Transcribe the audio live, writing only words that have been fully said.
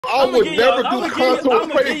I would never do content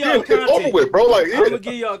with Trey again. It's over with, bro. Like, I'm gonna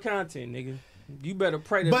give y'all content, nigga. You better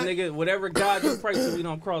pray this nigga, whatever God you pray to, we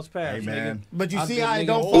don't cross paths, nigga. But you see, I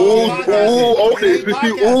don't follow. Okay,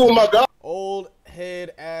 oh my God. Old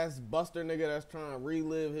head ass buster nigga that's trying to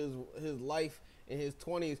relive his life in his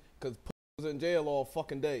 20s because was in jail all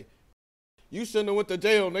fucking day. You shouldn't have went to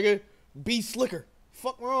jail, nigga. Be slicker.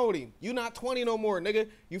 Fuck wrong with him. You not 20 no more, nigga.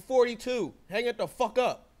 You 42. Hang it the fuck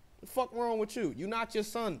up. The fuck wrong with you? You not your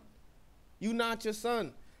son. You not your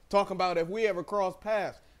son. Talking about if we ever cross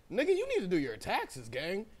paths. Nigga, you need to do your taxes,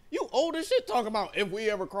 gang. You old as shit talking about if we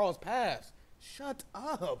ever cross paths. Shut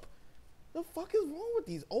up. The fuck is wrong with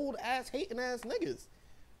these old ass hating ass niggas?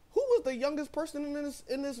 Who was the youngest person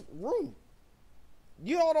in this room?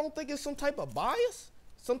 You all don't think it's some type of bias?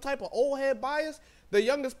 Some type of old head bias? The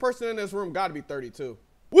youngest person in this room gotta be 32.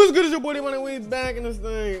 What's good as your boy Dmoney? We back in this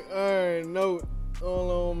thing. Alright, no.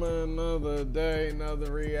 Hold on, man. Another day,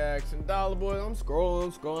 another reaction. Dollar boy, I'm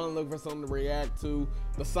scrolling, looking for something to react to.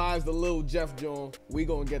 Besides the little Jeff John, we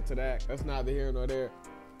gonna get to that. That's neither here nor there.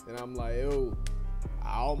 And I'm like, yo,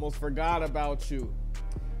 I almost forgot about you.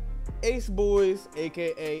 Aceboyz,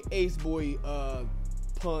 aka Aceboy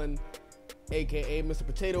Pun, aka Mr.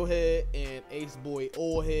 Potato Head, and Aceboy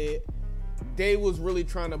Old Head. They was really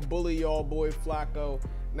trying to bully y'all boy Flakko.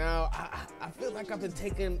 Now, I feel like I've been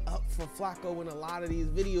taking up for Flakko in a lot of these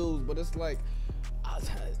videos, but it's like,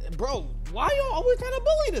 bro, why y'all always trying to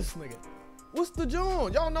bully this nigga? What's the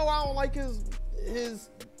John? Y'all know I don't like his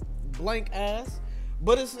blank ass,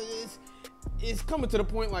 but it's coming to the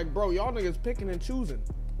point like, bro, y'all niggas picking and choosing.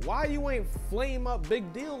 Why you ain't flame up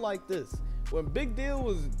Big Deal like this? When Big Deal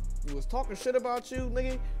was talking shit about you,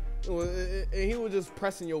 nigga, and he was just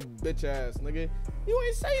pressing your bitch ass, nigga, you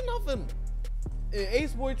ain't say nothing. And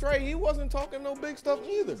Aceboy Trey, he wasn't talking no big stuff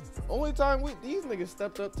either. Only time these niggas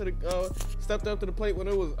stepped up to the plate when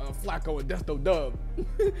it was Flakko and Desto Dub,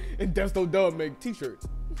 and Desto Dub make t-shirts.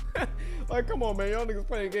 Like, come on, man, y'all niggas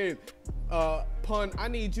playing games. Pun, I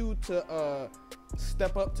need you to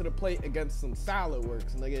step up to the plate against some solid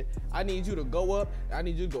works, nigga. I need you to go up. I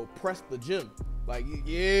need you to go press the gym. Like,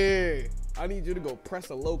 yeah, I need you to go press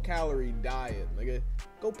a low-calorie diet, nigga.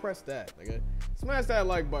 Go press that, nigga. Smash that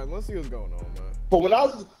like button. Let's see what's going on, man. But when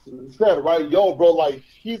I said, right, yo, bro, like,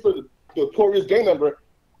 he's a notorious gang member,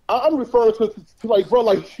 I'm referring to like, bro,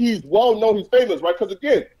 like, he's well-known, he's famous, right? Because,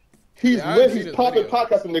 again, he's popping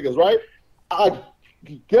podcasting niggas, right? I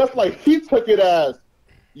guess, like, he took it as,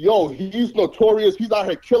 yo, he's notorious, he's out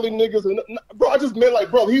here killing niggas. And, bro, I just meant,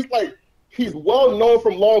 like, bro, he's well-known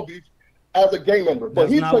from Long Beach as a gang member, but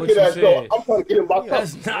he took it as, yo, I'm trying to get him locked up.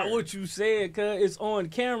 That's not what you said, cuz. It's on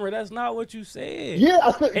camera. That's not what you said. Yeah,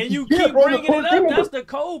 I said, and you keep bringing it up. That's the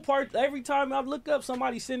cold part. Every time I look up,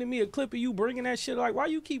 somebody sending me a clip of you bringing that shit. Like, why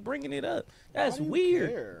you keep bringing it up? That's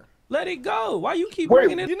weird. Care? Let it go. Why you keep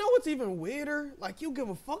bringing it up? You know what's even weirder? Like, you give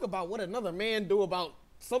a fuck about what another man do about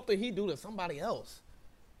something he do to somebody else.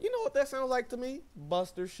 You know what that sounds like to me?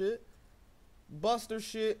 Buster shit. Buster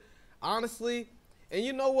shit. Honestly. And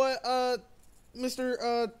you know what,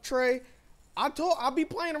 Mr. Trey? I be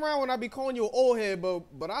playing around when I be calling you an old head,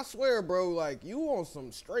 but I swear, bro, like, you on some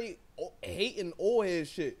straight hating old head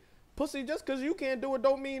shit. Pussy, just because you can't do it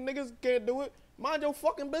don't mean niggas can't do it. Mind your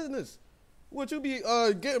fucking business. What, you be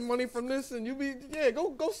getting money from this and you be, yeah,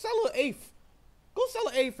 go sell an eighth. Go sell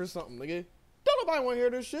an eighth or something, nigga. Don't nobody want to hear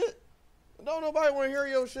this shit. Don't nobody want to hear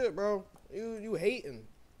your shit, bro. You hating.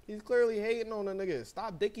 He's clearly hating on a nigga.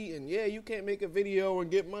 Stop dick eating. Yeah, you can't make a video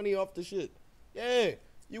and get money off the shit. Yeah,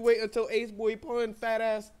 you wait until Aceboy Pun fat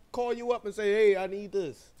ass call you up and say, hey, I need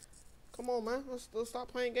this. Come on, man. Let's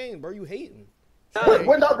stop playing games, bro. You hating.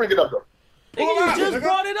 When did I bring it up, though? Nigga, you just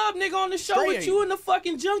brought it up, nigga, on the show with you and the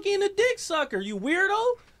fucking junkie and the dick sucker. You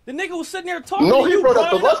weirdo. The nigga was sitting there talking. No, he brought up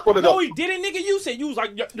the lust put it up. No, he didn't, nigga. You said you was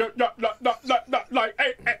like, like, no,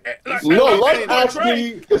 lust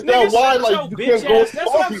actually is that why, like, you can't go. That's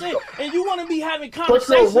what I'm saying. And you want to be having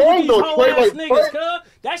conversations with these whole ass niggas, cuz.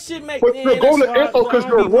 That shit make. But you're going to info because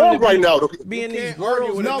you're wrong right now. Being these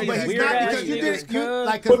girls, no, but he's not because you didn't.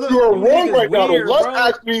 Like, but you're wrong right now. Lust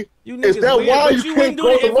actually is that why you can't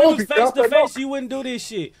go to Long Beach? If we was face to face, you wouldn't do this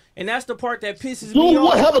shit. And that's the part that pisses me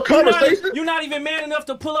off. Have a conversation? You're not even man enough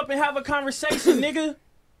to pull up and have a conversation, nigga.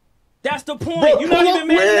 That's the point. You're not even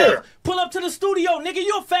man enough. Pull up to the studio, nigga.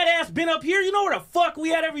 You a fat ass been up here. You know where the fuck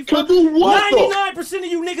we at every Friday. 99% of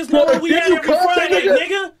you niggas know where we at every Friday,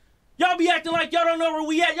 nigga. Y'all be acting like y'all don't know where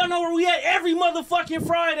we at. Y'all know where we at every motherfucking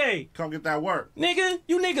Friday. Come get that work. Nigga,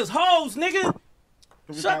 you niggas hoes, nigga.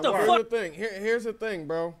 Shut the fuck. Here's the thing,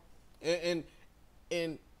 bro. And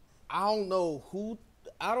I don't know who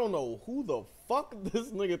the fuck this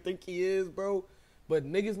nigga think he is, bro. but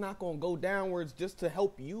niggas not gonna go downwards just to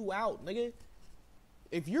help you out, nigga.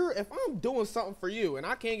 If I'm doing something for you and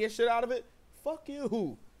I can't get shit out of it, fuck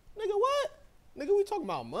you. Nigga, what? Nigga, we talking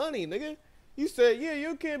about money, nigga. You said, yeah,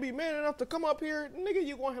 you can't be man enough to come up here. Nigga,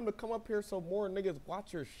 you want him to come up here so more niggas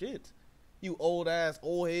watch your shit. You old head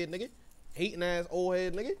nigga. Hating ass old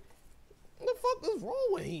head nigga. What the fuck is wrong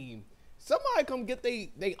with him? Somebody come get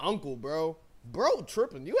they uncle, bro. Bro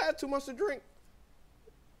tripping. You had too much to drink.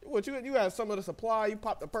 What, you had some of the supply, you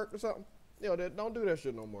popped a perk or something? Yo, don't do that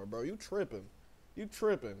shit no more, bro. You tripping. You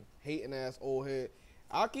tripping. Hating ass old head.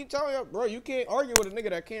 I'll keep telling you, bro, you can't argue with a nigga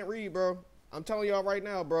that can't read, bro. I'm telling y'all right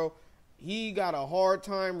now, bro. He got a hard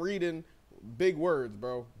time reading big words,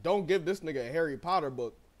 bro. Don't give this nigga a Harry Potter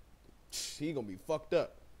book. He gonna be fucked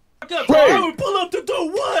up. I would pull up to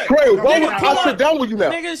do what? Trey, why would I sit down with you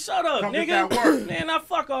now? Nigga, shut up, nigga. Man, I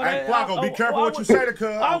fuck all that. Hey, Flakko, be careful what you say to cuz.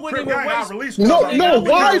 I wouldn't even waste. No,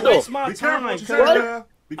 why though? Waste my time, cuz.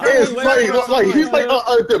 It's like he's like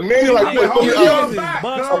the man, like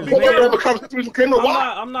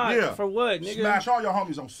I'm not for what, nigga. Smash all your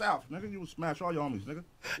homies on South, nigga. You would smash all your homies, nigga.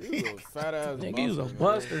 You a fat ass nigga. You was a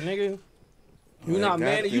buster, nigga. You not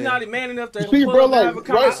man. You not man enough to see, bro, have a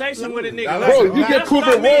conversation with a nigga. Bro, you get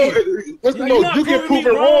proven wrong. Listen, you get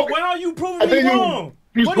proven wrong. Why are you proving me wrong?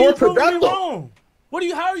 What are you proving me wrong?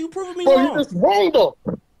 How are you proving me wrong? Bro, you just wrong though.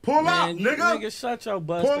 Pull up, nigga. Nigga, shut your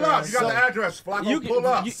butt. Pull up. You got the address, Flakko. Pull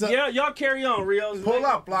up. Yeah, y'all carry on, Rios. Pull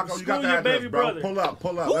up, Flakko. You got the address, bro. Pull up.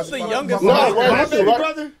 Who's the youngest? My baby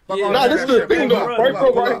brother? Nah, this is the thing, though. Right,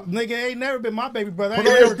 bro, right? Nigga ain't never been my baby brother. We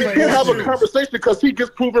can't have a conversation because he gets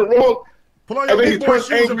proven wrong. Pull on your big boy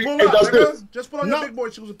shoes and pull up, nigga. Just pull on your big boy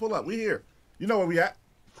shoes and pull up. We here. You know where we at.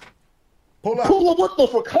 Pull up. Pull up what the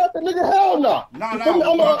fuck? Nigga, hell no. No.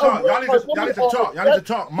 Y'all need to talk. Y'all need to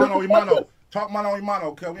talk. Mano y mano. Talk mano y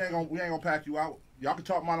mano, cuz. We ain't gonna pack you out. Y'all can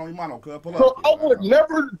talk mano y mano, cuz. Pull up. So I would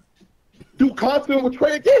never do content with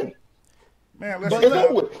Trey again. Man, let's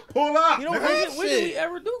pull up. You don't have shit. When did we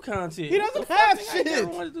ever do content? He doesn't have shit.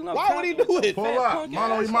 Why would he do it? Pull up.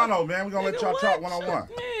 Mano y mano, man. We're gonna let y'all talk one-on-one.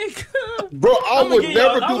 Bro, I would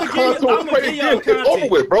never do content with Trey again. It's over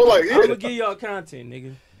with, bro. Like, I'm gonna give y'all content,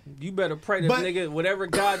 nigga. You better pray to nigga, whatever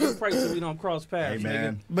God you pray to, we don't cross paths,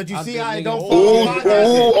 nigga. But you see how I don't follow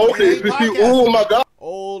oh my God.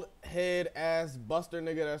 Old head ass buster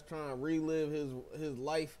nigga that's trying to relive his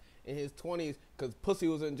life in his 20s because pussy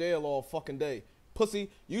was in jail all fucking day. Pussy,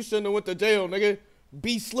 you shouldn't have went to jail, nigga.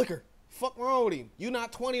 Be slicker. Fuck wrong with him. You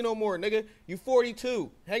not 20 no more, nigga. You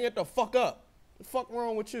 42. Hang it the fuck up. The fuck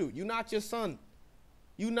wrong with you? You not your son.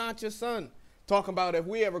 You not your son. Talking about if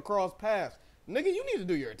we ever cross paths. Nigga, you need to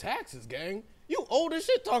do your taxes, gang. You old as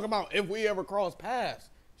shit talking about if we ever cross paths.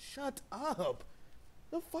 Shut up.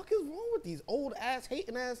 The fuck is wrong with these old ass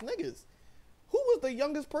hating ass niggas? Who was the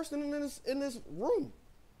youngest person in this room?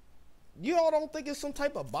 You all don't think it's some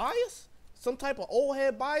type of bias? Some type of old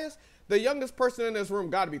head bias? The youngest person in this room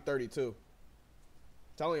got to be 32.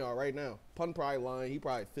 Telling y'all right now. Pun probably lying. He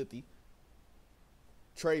probably 50.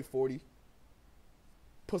 Trey 40.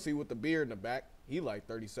 Pussy with the beard in the back. He like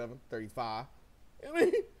 37, 35. I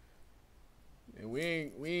mean, and we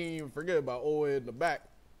ain't even forget about old head in the back.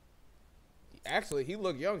 Actually, he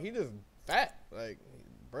look young. He just fat. Like,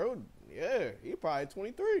 bro, yeah, he probably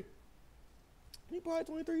 23. He probably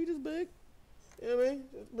 23. He just big. You know what I mean?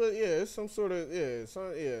 But yeah, it's some sort of,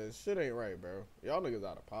 shit ain't right, bro. Y'all niggas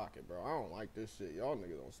out of pocket, bro. I don't like this shit. Y'all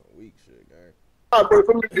niggas on some weak shit, gang.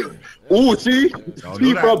 Ooh, see,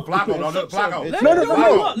 bro. Flakko, don't do it. Flakko. Let him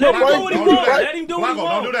do what he wants. Let him do what he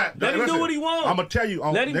wants. Don't do that. Let him do what he wants. I'm gonna tell you.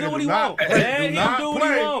 Let him do what he wants. Let him do what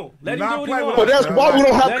he wants. Let him do what he wants. But that's why we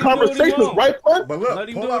don't have conversations, right, Fred? But look,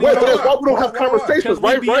 that's why we don't have conversations,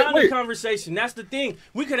 right? We beyond the conversation. That's the thing.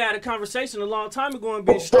 We could have had a conversation a long time ago and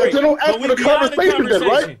been straight. But don't ask for the conversation, then,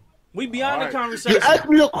 right? We beyond the conversation. You asked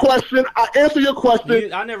me a question, I answer your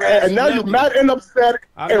question, I never asked and now you're mad and upset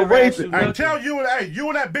and racist. I tell you, you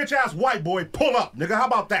and that bitch ass white boy, pull up, nigga. How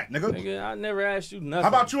about that, nigga? Nigga, I never asked you nothing. How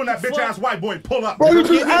about you and that bitch ass white boy, pull up? Bro, you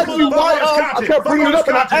just asked me why I kept bringing it up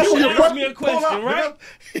and I asked you a question. Me a question, right?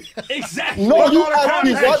 Exactly. No, you asked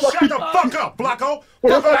me why. Shut the fuck up, Flakko.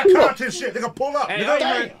 Fuck all that content shit, nigga. Pull up,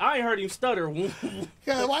 nigga. I ain't heard him stutter. Why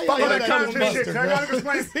fuck all that content shit, can I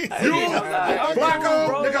explain? You,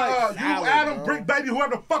 Flakko, nigga, you, Adam, Brick Baby,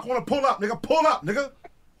 whoever the fuck want to pull up, nigga. Pull up, nigga.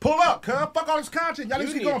 Pull up, cuz. Fuck all this content. Y'all need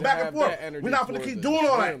to keep going back and forth. We're not gonna keep doing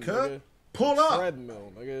all that, cuz. Pull up.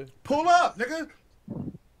 Treadmill, nigga. Pull up, nigga.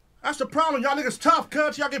 That's the problem. Y'all niggas tough,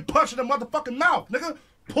 cuz. Y'all get punched in the motherfucking mouth, nigga.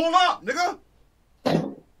 Pull up, nigga.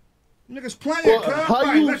 Niggas playing,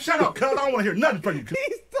 cuz. Shut up, cuz. I don't want to hear nothing from you, cuz.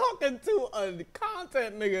 He's talking to a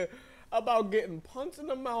content nigga about getting punched in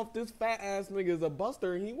the mouth. This fat ass nigga is a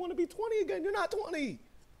buster and he want to be 20 again. You're not 20.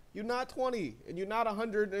 You're not 20. And you're not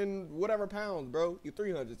 100 and whatever pounds, bro. You're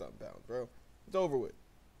 300 something pounds, bro. It's over with.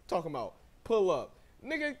 Talking about pull up.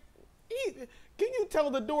 Nigga, can you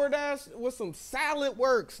tell the DoorDash with some salad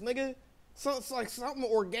works, nigga? It's like something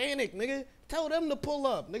organic, nigga. Tell them to pull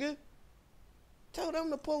up, nigga. Tell them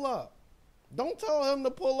to pull up. Don't tell him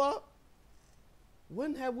to pull up.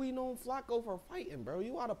 When have we known Flakko for fighting, bro?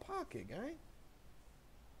 You out of pocket, gang.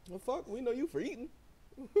 Well, fuck, we know you for eating.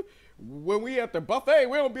 When we at the buffet,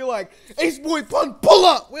 we don't be like, Aceboyz, pull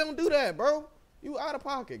up. We don't do that, bro. You out of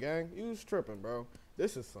pocket, gang. You was tripping, bro.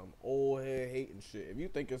 This is some old head hating shit. If you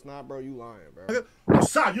think it's not, bro, you lying, bro.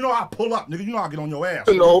 Nigga, you know I pull up, nigga. You know I get on your ass.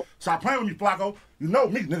 No. Stop playing with me, Flakko. You know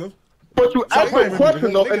me, nigga. But you asked a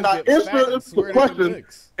question, though, and I answered the question,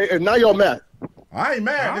 and now you're mad. I ain't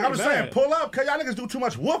mad, nigga. I'm just saying, pull up, cause y'all niggas do too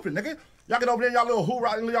much whooping, nigga. Y'all get over there, y'all little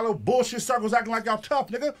hoorah, y'all little bullshit circles acting like y'all tough,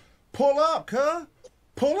 nigga. Pull up, cuz.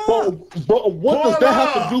 Pull up. But what does that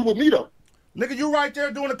have to do with me, though? Nigga, you right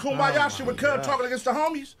there doing the kumbaya shit with cuz talking against the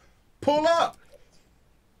homies. Pull up.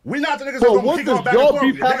 We not the niggas that's gonna keep going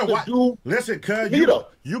back and forth. Nigga, listen, cuz,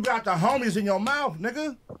 you got the homies in your mouth,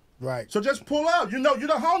 nigga. Right. So just pull up. You know you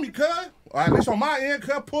the homie, cuz. Or at least on my end,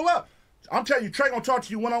 cuz, pull up. I'm telling you, Trey gonna talk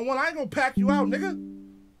to you one-on-one. I ain't gonna pack you out, nigga.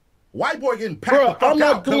 White boy getting packed the fuck I'm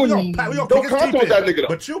not out. doing no content with that nigga, though.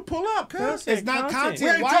 But you pull up, cuz. It's not content. We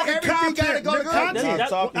ain't talking content, gotta go to content. We ain't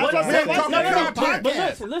talking content.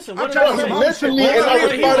 But listen, I'm trying to mention me and I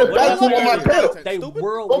responded back to him on my panel. They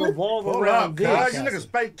world revolve around this. You niggas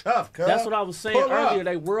fake tough, cuz. That's what I was saying earlier.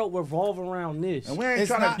 They world revolve around this. And we ain't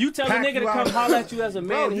trying to you tell a nigga to come holler at you as a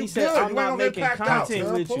man, and he said, I'm not making content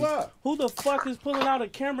with you. Who the fuck is pulling out a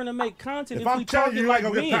camera to make content if we talking like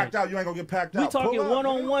men? You ain't gonna get packed out. We talking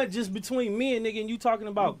one-on-one just between me and nigga, and you talking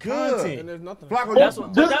about content. And there's nothing. That's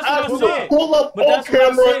what I said. Pull up on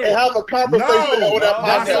camera and have a conversation over that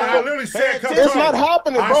podcast. I literally said, it's not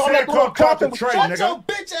happening, bro. I said, come talk to Trey, nigga. Shut your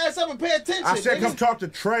bitch ass up and pay attention. I said, come talk to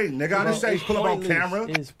Trey, nigga. I didn't say pull up on camera.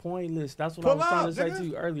 It's pointless. That's what I was trying to say to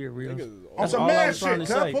you earlier, real. That's some man shit, cuz.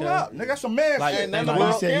 Pull up, nigga. That's some man shit. And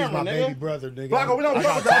you said he's my baby brother, nigga. Flakko, we don't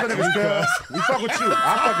fuck with the other niggas, cuz. We fuck with you.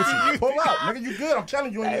 I fuck with you. Pull up, nigga. You good. I'm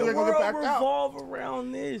telling you, and you ain't gonna get packed out. Revolve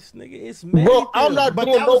around this, nigga. It's made. Bro, I'm not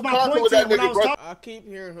doing no content with that nigga, bro. I keep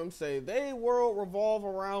hearing him say, they world revolve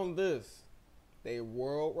around this. They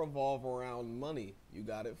world revolve around money. You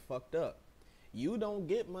got it fucked up. You don't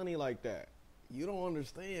get money like that. You don't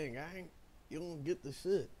understand, gang. You don't get the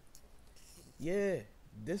shit. Yeah,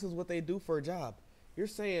 this is what they do for a job. You're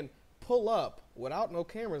saying pull up without no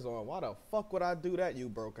cameras on. Why the fuck would I do that, you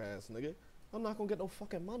broke ass nigga? I'm not gonna get no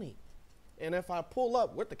fucking money. And if I pull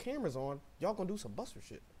up with the cameras on, y'all gonna do some buster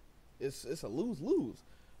shit. It's a lose-lose.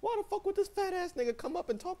 Why the fuck would this fat ass nigga come up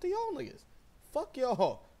and talk to y'all niggas? Fuck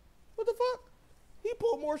y'all. What the fuck? He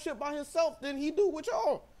pulled more shit by himself than he do with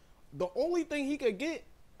y'all. The only thing he could get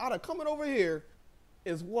out of coming over here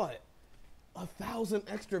is what? 1,000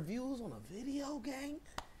 extra views on a video, gang?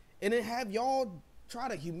 And then have y'all try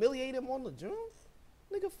to humiliate him on the June?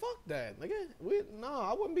 Nigga, fuck that, nigga.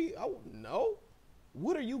 I wouldn't be, no.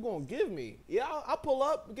 What are you gonna give me? Yeah, I'll pull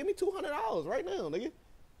up, give me $200 right now, nigga.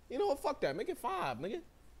 You know what, fuck that, make it 5, nigga.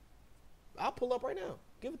 I'll pull up right now,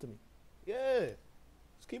 give it to me. Yeah,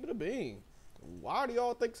 just keep it a bean. Why do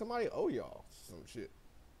y'all think somebody owe y'all some shit?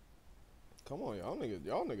 Come on, y'all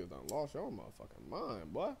niggas done lost y'all motherfucking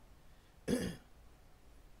mind, boy.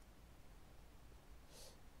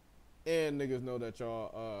 And niggas know that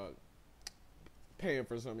y'all paying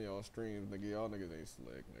for some of y'all streams, nigga. Y'all niggas ain't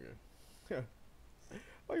slick, nigga.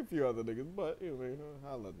 Like a few other niggas, but you know,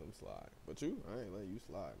 I'll let them slide. But you, I ain't letting you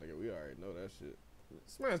slide, nigga. We already know that shit.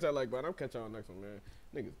 Smash that like button. I'll catch y'all next one, man.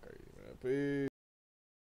 Niggas crazy, man. Peace.